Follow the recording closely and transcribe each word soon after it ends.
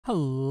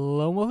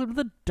Hello, welcome to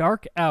the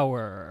Dark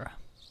Hour.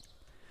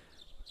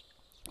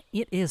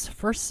 It is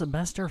first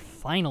semester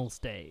finals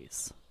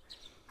days.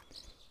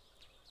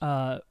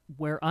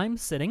 Where I'm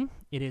sitting,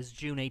 it is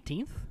June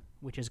 18th,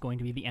 which is going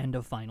to be the end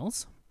of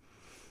finals.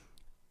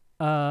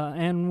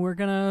 And I'm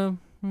gonna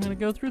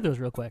go through those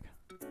real quick.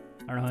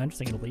 I don't know how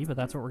interesting it'll be, but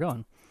that's where we're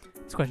going.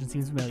 This question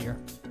seems familiar.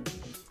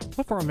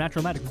 What form of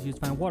natural magic was used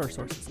to find water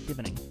sources?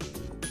 Divining.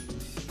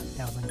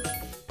 Dowsing.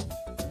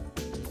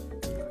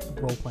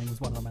 Role-playing was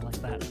one of them, I like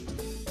that.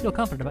 Feel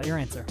confident about your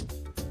answer.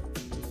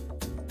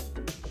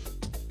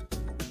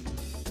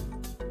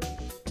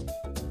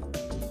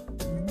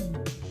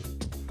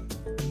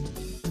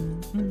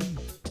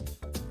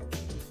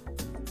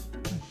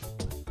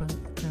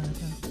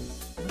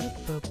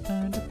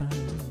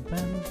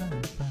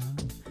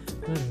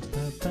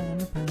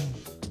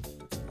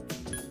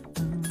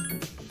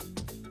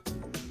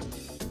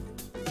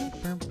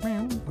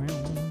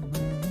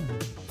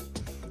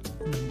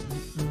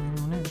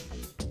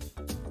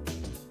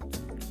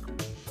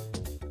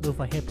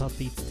 Lo-fi hip-hop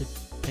beats to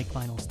take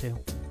finals too.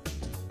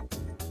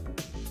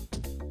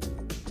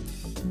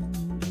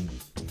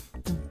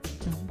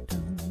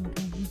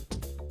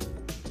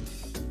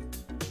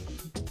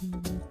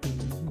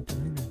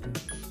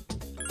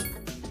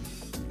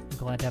 I'm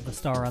glad to have the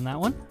star on that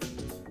one.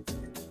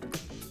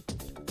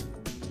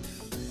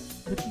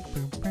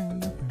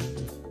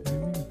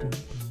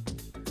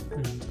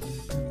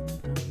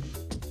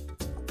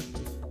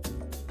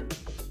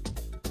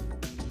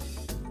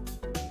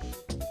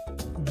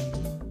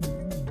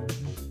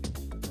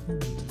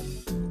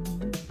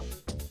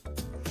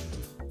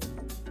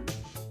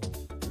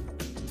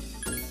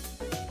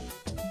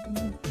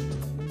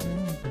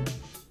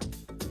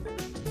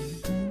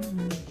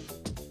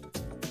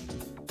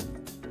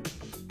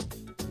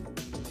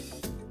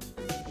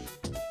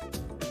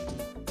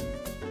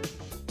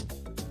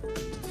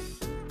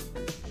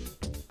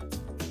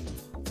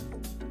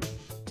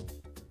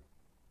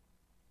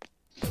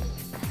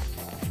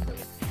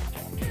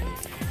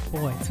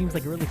 Boy, it seems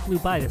like it really flew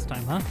by this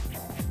time, huh?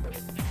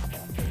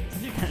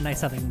 It's kind of nice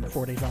having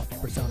 4 days off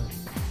of Persona.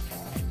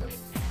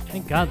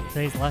 Thank God that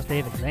today's the last day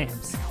of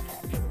exams.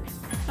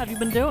 How have you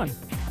been doing?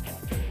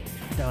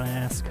 Don't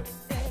ask.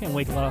 Can't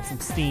wait to let off some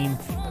steam.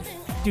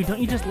 Dude,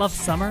 don't you just love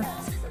summer?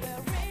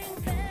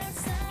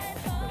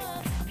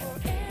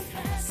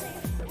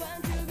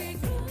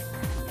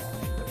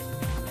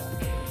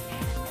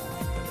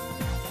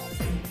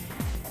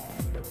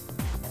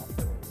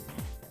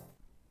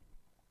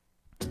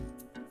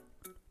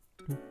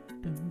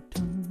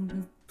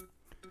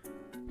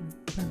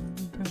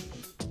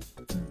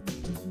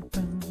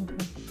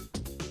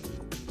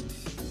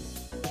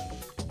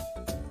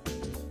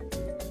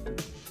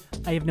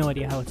 I have no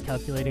idea how it's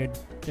calculated.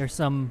 There's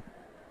some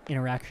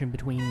interaction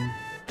between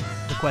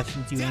the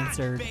questions you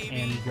answered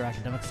and your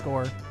academic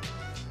score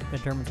that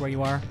determines where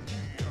you are.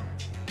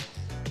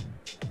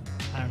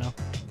 I don't know.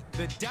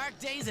 The dark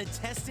days of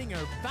testing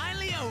are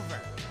finally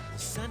over. The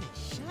sun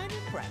is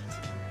shining bright.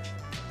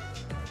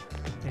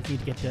 I just need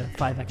to get to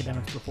 5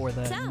 academics before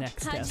the So,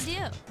 next how'd test. you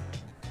do?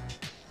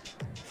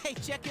 Hey,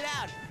 check it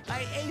out.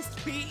 I aced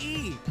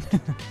PE.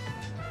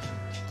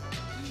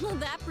 Well,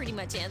 that pretty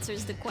much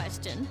answers the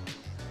question.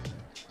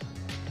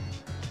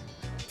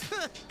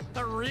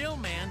 A real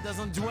man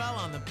doesn't dwell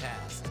on the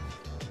past.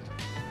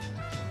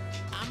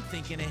 I'm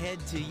thinking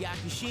ahead to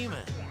Yakushima.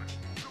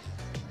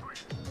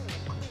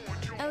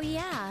 Oh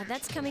yeah,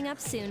 that's coming up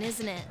soon,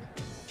 isn't it?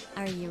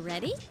 Are you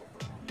ready?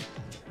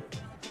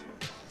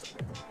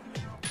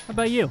 How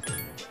about you?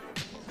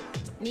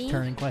 Me?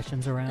 Turning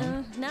questions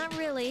around. Not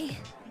really.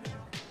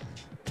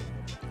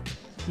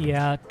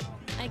 Yeah,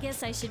 I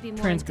guess I should be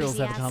more trans girls have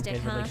a enthusiastic,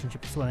 complicated huh?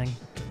 relationship with swimming.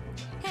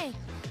 Hey,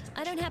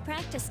 I don't have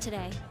practice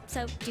today,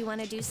 so do you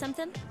want to do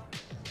something?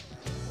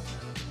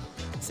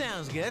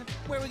 Sounds good.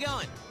 Where are we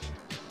going?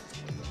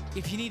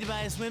 If you need to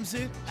buy a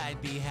swimsuit, I'd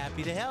be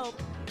happy to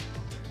help.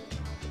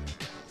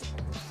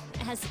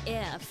 As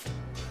if.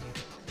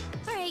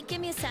 Alright,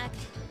 give me a sec.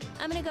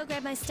 I'm gonna go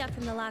grab my stuff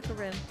from the locker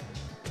room.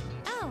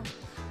 Oh,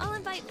 I'll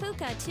invite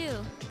Fuka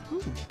too.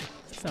 Ooh,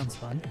 sounds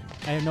fun.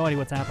 I have no idea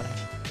what's happening.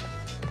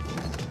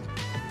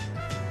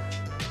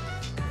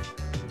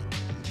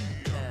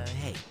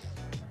 Hey.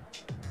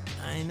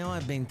 I know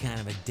I've been kind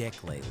of a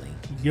dick lately,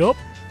 Yup.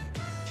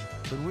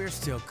 but we're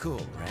still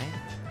cool, right?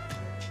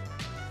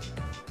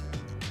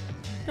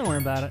 Don't worry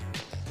about it.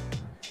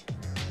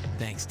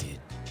 Thanks, dude.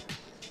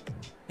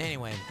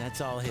 Anyway, that's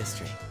all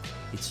history.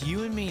 It's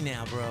you and me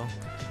now, bro.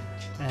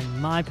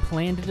 And my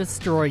plan to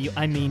destroy you,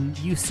 I mean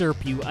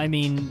usurp you, I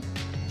mean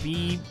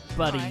be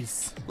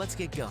buddies All right, let's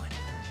get going.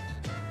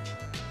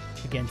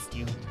 against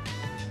you.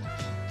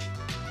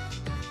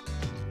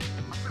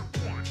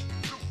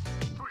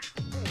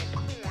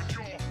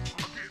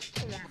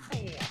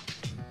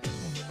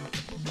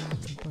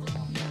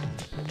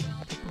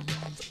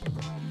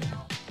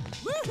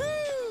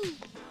 Woohoo!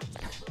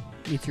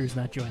 Mitsuru's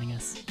not joining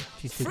us.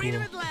 She's too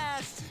Freedom cool. at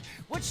last!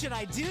 What should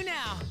I do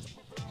now?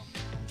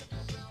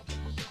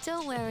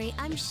 Don't worry,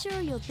 I'm sure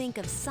you'll think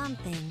of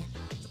something.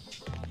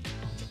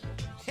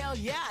 Hell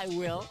yeah, I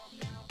will.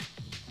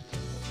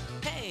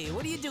 Hey,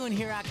 what are you doing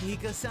here,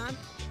 Akihiko-san?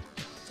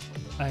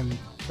 I'm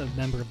a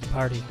member of the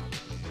party.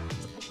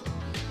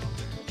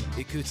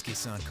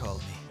 Ikutsuki-san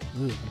called me.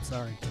 Ooh, I'm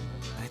sorry.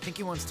 I think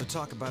he wants to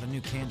talk about a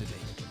new candidate.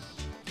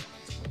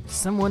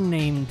 Someone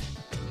named...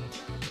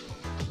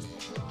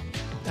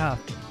 Ah,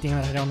 damn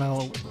it, I don't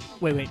know.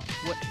 Wait.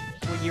 What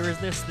year is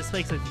this? This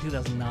makes it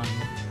 2009.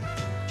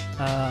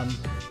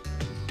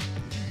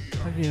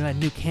 Talking about a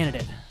new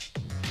candidate.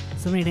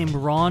 Somebody named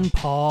Ron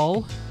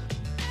Paul.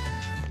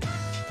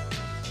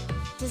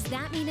 Does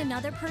that mean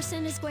another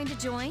person is going to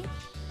join?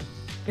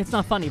 It's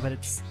not funny, but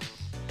it's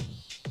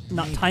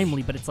not Maybe.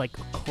 timely, but it's like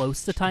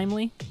close to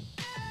timely,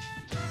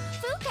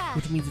 Fuka!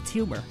 which means it's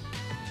humor,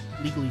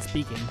 legally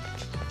speaking.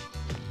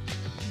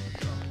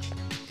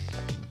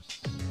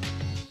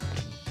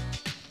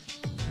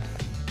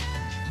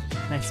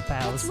 Nice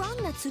bows. What's wrong,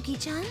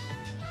 Natsuki-chan?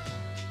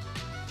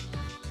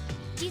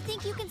 Do you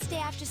think you can stay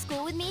after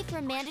school with me for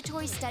a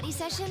mandatory study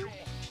session?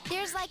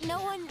 There's like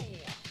no one...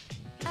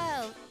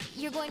 Oh,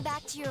 you're going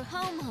back to your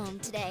home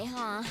today,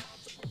 huh?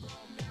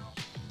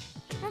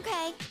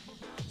 Okay,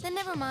 then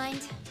never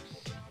mind.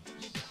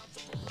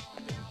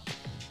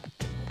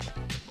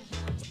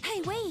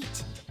 Hey,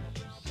 wait!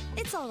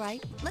 It's all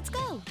right. Let's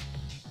go.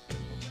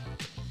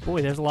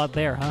 Boy, there's a lot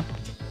there, huh?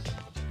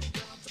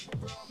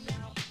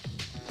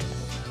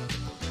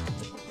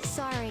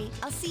 Sorry,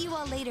 I'll see you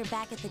all later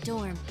back at the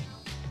dorm.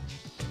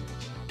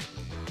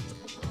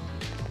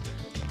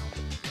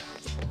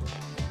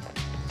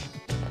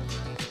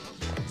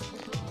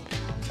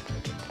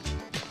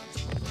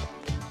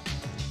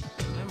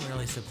 I'm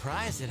really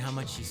surprised at how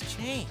much she's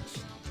changed.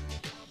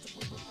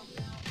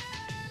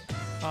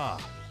 Ah,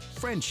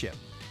 friendship.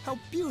 How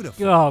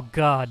beautiful. Oh,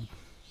 God.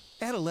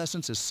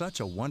 Adolescence is such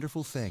a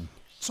wonderful thing.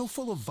 So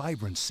full of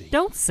vibrancy.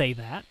 Don't say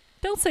that.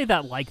 Don't say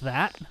that like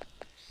that.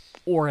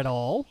 Or at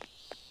all.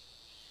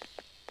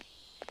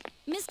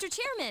 Mr.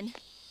 Chairman!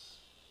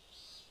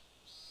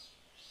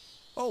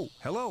 Oh,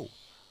 hello.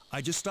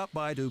 I just stopped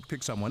by to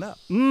pick someone up.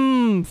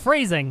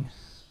 Phrasing.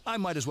 I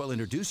might as well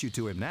introduce you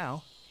to him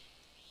now.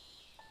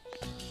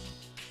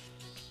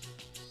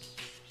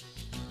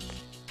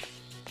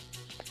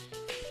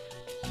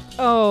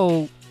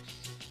 Oh.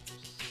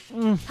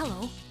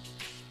 Hello.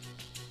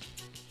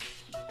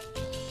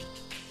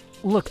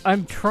 Look,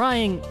 I'm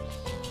trying...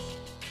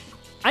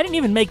 I didn't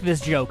even make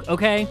this joke,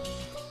 okay?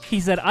 He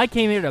said, I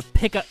came here to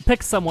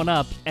pick someone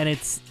up, and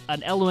it's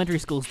an elementary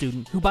school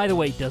student, who, by the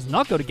way, does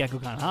not go to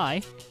Gekkoukan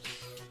High.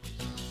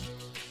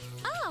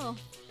 Oh,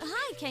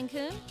 hi,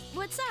 Ken-kun.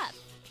 What's up?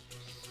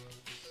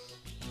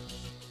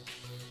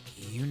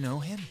 You know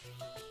him?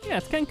 Yeah,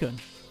 it's Ken-kun.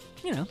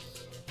 You know,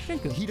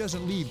 Ken-kun. He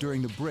doesn't leave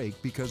during the break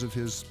because of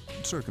his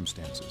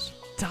circumstances.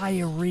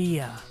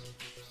 Diarrhea.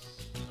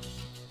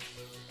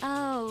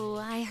 Oh,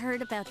 I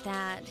heard about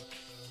that.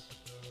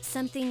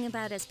 Something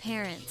about his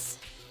parents.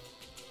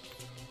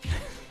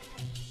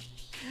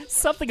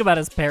 Something about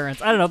his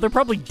parents. I don't know, they're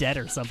probably dead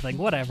or something.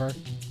 Whatever.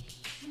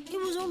 It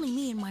was only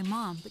me and my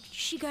mom, but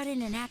she got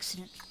in an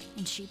accident,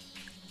 and she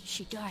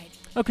died.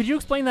 Oh, could you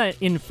explain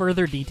that in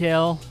further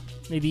detail?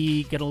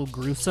 Maybe get a little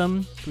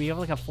gruesome? Do we have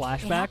like a It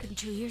flashback? happened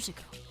 2 years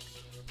ago.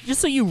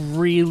 Just so you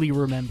really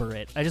remember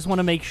it. I just want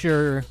to make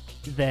sure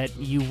that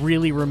you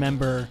really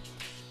remember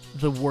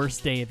the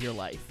worst day of your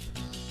life.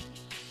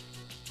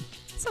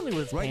 Something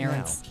with his Right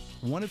parents.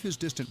 now, one of his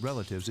distant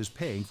relatives is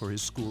paying for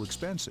his school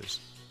expenses.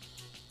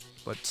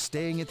 But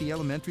staying at the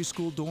elementary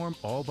school dorm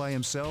all by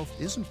himself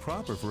isn't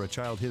proper for a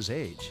child his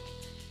age.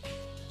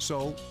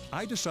 So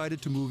I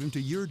decided to move him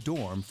to your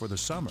dorm for the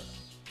summer.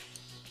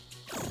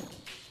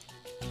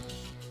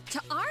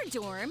 To our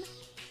dorm?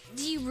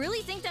 Do you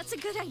really think that's a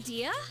good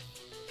idea?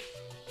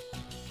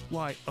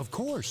 Why, of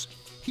course.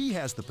 He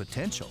has the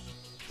potential.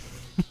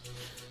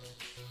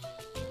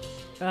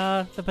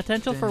 The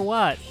potential for Then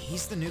what?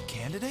 He's the new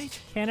candidate?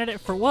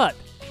 Candidate for what?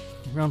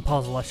 Ron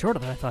Paul's a lot shorter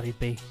than I thought he'd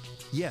be.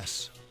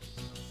 Yes.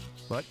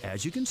 But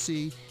as you can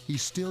see,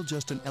 he's still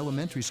just an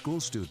elementary school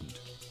student.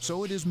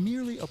 So it is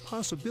merely a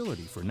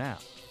possibility for now.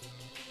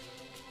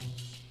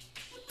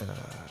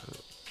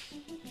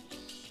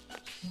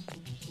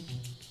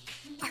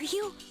 Are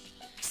you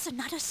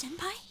Sanada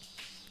Senpai?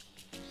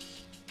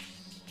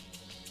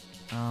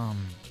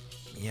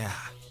 Yeah.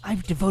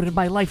 I've devoted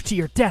my life to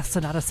your death,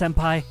 Sonata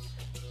Senpai.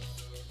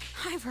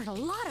 I've heard a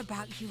lot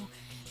about you.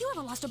 You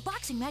haven't lost a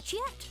boxing match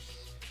yet.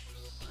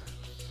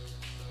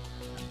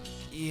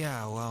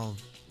 Yeah, well,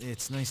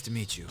 it's nice to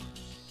meet you.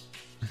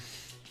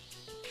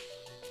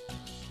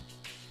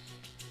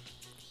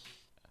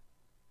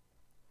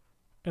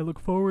 I look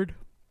forward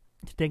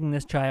to taking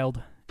this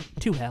child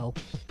to hell.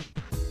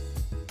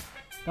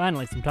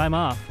 Finally, some time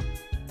off.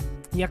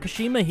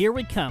 Yakushima, here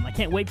we come. I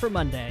can't wait for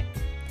Monday.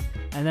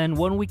 And then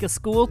 1 week of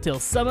school till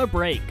summer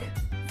break.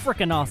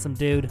 Frickin' awesome,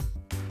 dude.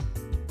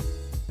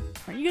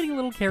 Aren't you getting a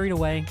little carried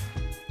away?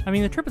 I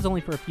mean, the trip is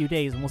only for a few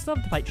days, and we'll still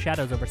have to fight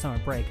shadows over summer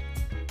break.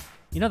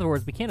 In other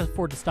words, we can't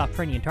afford to stop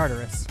training in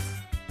Tartarus.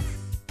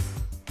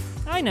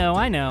 I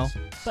know.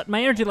 But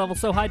my energy level's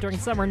so high during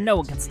summer, no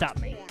one can stop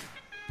me.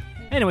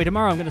 Anyway,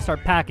 tomorrow I'm gonna start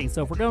packing,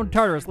 so if we're going to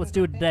Tartarus, let's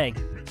do it today.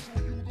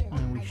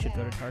 We should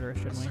go to Tartarus,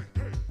 shouldn't we?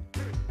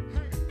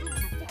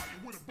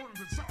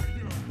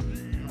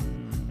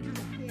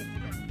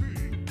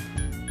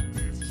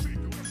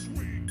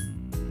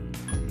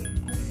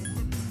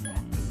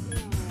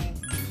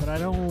 But I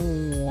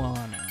don't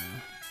wanna.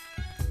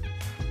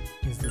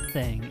 Is the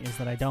thing, is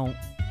that I don't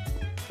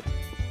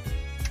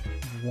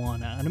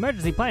wanna. An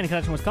emergency planning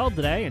session was called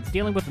today. It's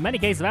dealing with the many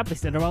cases of apathy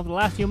syndrome over the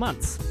last few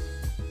months.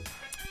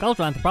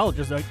 Cultural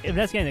anthropologists are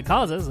investigating the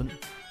causes and... I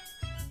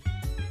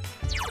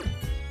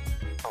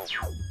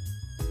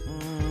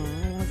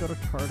want to go to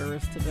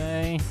Tartarus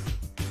today.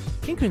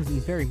 King Kun's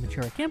very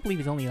mature. I can't believe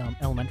he's only in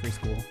elementary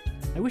school.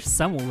 I wish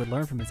someone would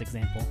learn from his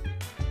example.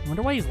 I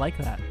wonder why he's like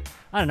that.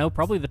 I don't know,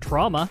 probably the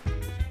trauma.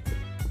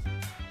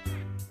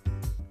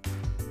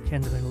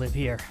 Ken's gonna live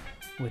here,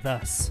 with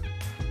us.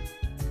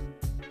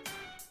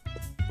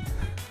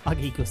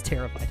 Agahiko's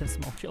terrified of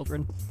small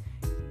children.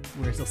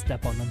 Whereas he'll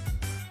step on them.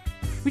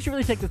 We should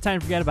really take the time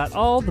to forget about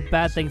all the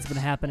bad things that have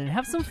been happening and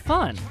have some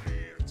fun.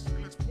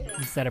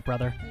 You said it,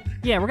 brother.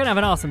 Yeah, we're gonna have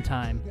an awesome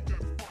time.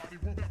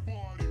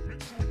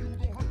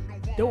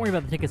 Don't worry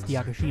about the tickets to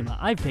Yakushima.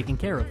 I've taken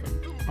care of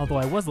them. Although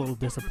I was a little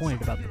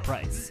disappointed about the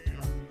price.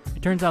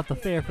 It turns out the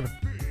fare for the...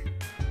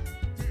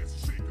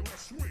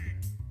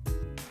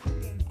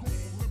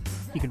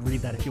 You can read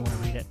that if you want to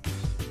read it.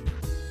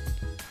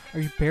 Are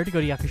you prepared to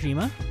go to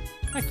Yakushima?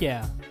 Heck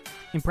yeah.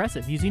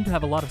 Impressive. You seem to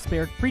have a lot of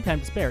free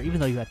time to spare, even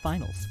though you had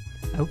finals.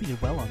 I hope you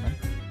did well on them.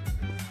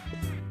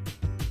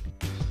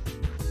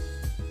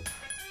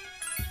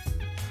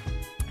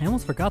 I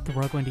almost forgot that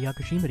we're all going to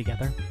Yakushima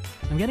together.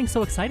 I'm getting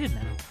so excited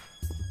now.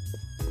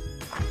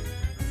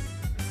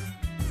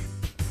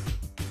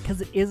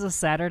 Because it is a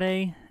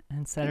Saturday,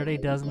 and Saturday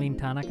does mean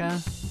Tanaka.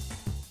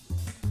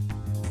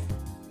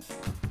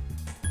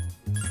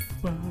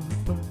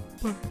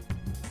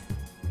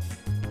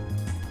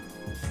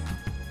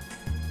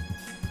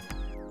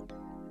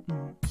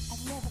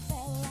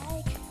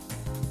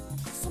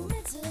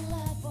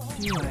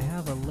 Do I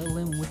have a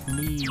Lilin with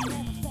me?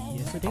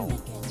 Yes, I do.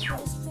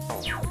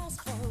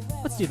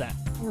 Let's do that.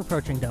 We're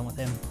approaching done with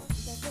him.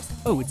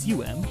 Oh, it's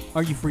you, Em.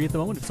 Are you free at the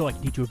moment? If so, I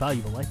can teach you a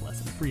valuable life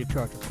lesson, free of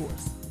charge, of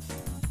course.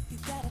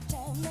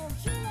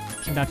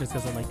 And not just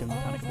because I like the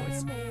Tanaka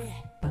voice.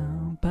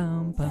 Boom,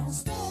 boom, boom.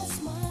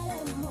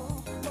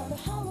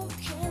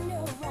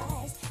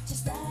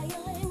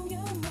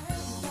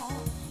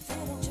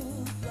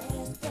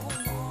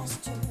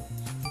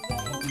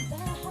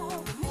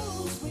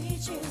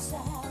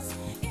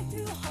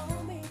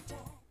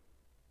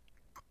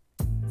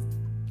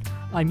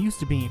 I'm used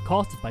to being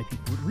accosted by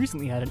people, but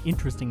recently had an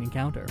interesting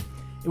encounter.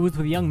 It was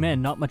with a young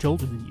man not much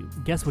older than you.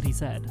 Guess what he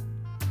said?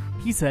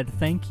 He said,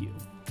 "Thank you."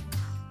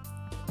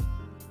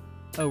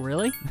 Oh,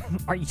 really?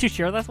 Are you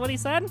sure that's what he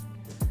said?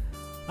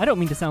 I don't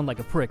mean to sound like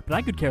a prick, but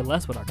I could care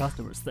less what our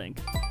customers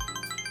think.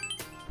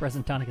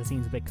 President Tanaka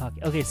seems a bit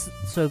cocky. Okay,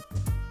 so...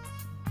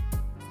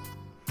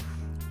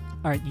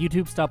 Alright,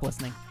 YouTube, stop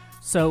listening.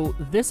 So,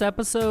 this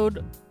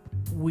episode,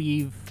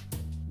 we've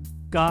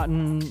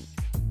gotten...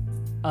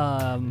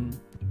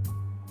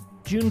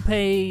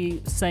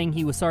 Junpei saying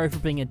he was sorry for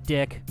being a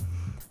dick.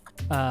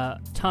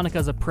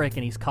 Tanaka's a prick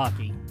and he's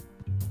cocky.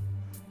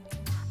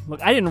 Look,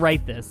 I didn't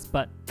write this,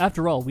 but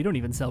after all, we don't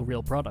even sell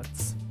real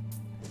products.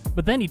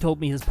 But then he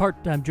told me he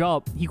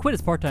quit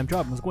his part-time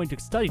job and was going to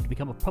study to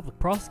become a public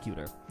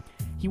prosecutor.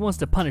 He wants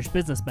to punish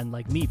businessmen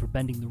like me for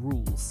bending the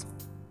rules.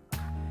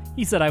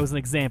 He said I was an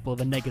example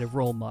of a negative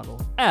role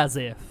model. As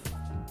if.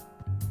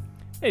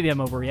 Maybe I'm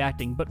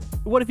overreacting, but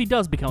what if he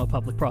does become a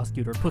public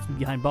prosecutor and puts me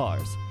behind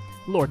bars?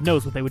 Lord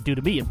knows what they would do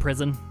to me in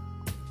prison.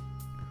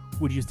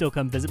 Would you still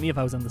come visit me if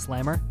I was in the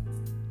slammer?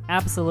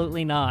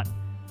 Absolutely not.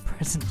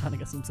 President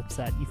Tanaka seems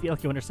upset. You feel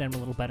like you understand him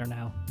a little better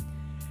now.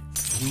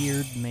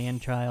 Weird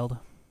man-child.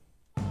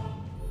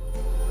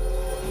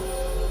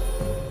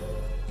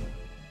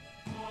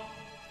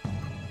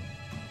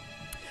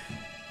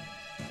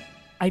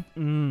 I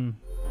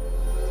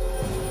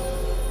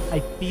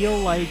feel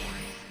like...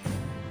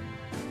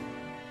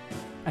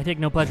 I take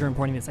no pleasure in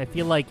reporting this. I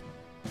feel like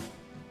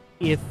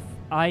if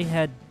I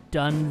had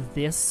done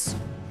this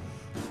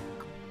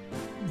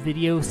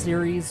video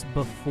series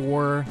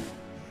before,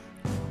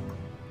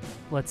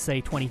 let's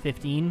say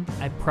 2015,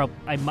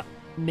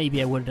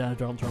 maybe I would have done a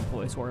Donald Trump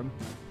voice for him.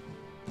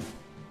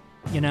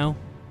 You know?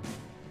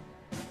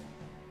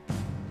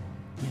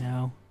 You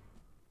know?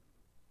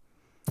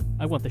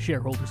 I want the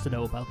shareholders to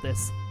know about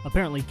this.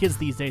 Apparently kids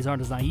these days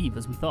aren't as naive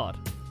as we thought.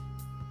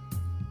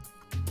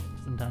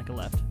 Some Tanaka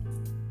left.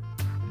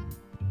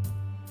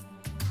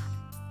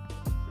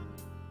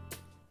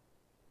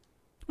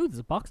 Ooh, there's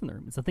a box in the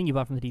room. It's the thing you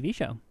bought from the TV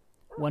show.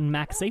 1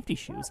 Mac safety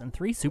shoes and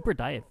 3 super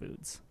diet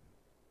foods.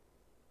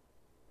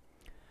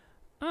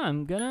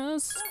 I'm gonna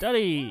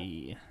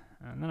study.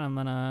 And then I'm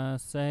gonna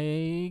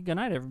say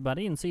goodnight,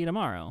 everybody, and see you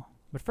tomorrow.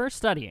 But first,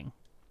 studying.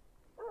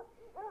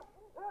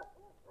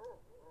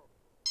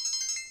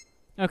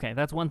 Okay,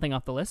 that's one thing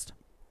off the list.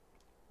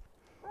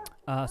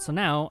 So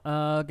now,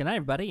 goodnight,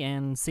 everybody,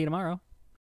 and see you tomorrow.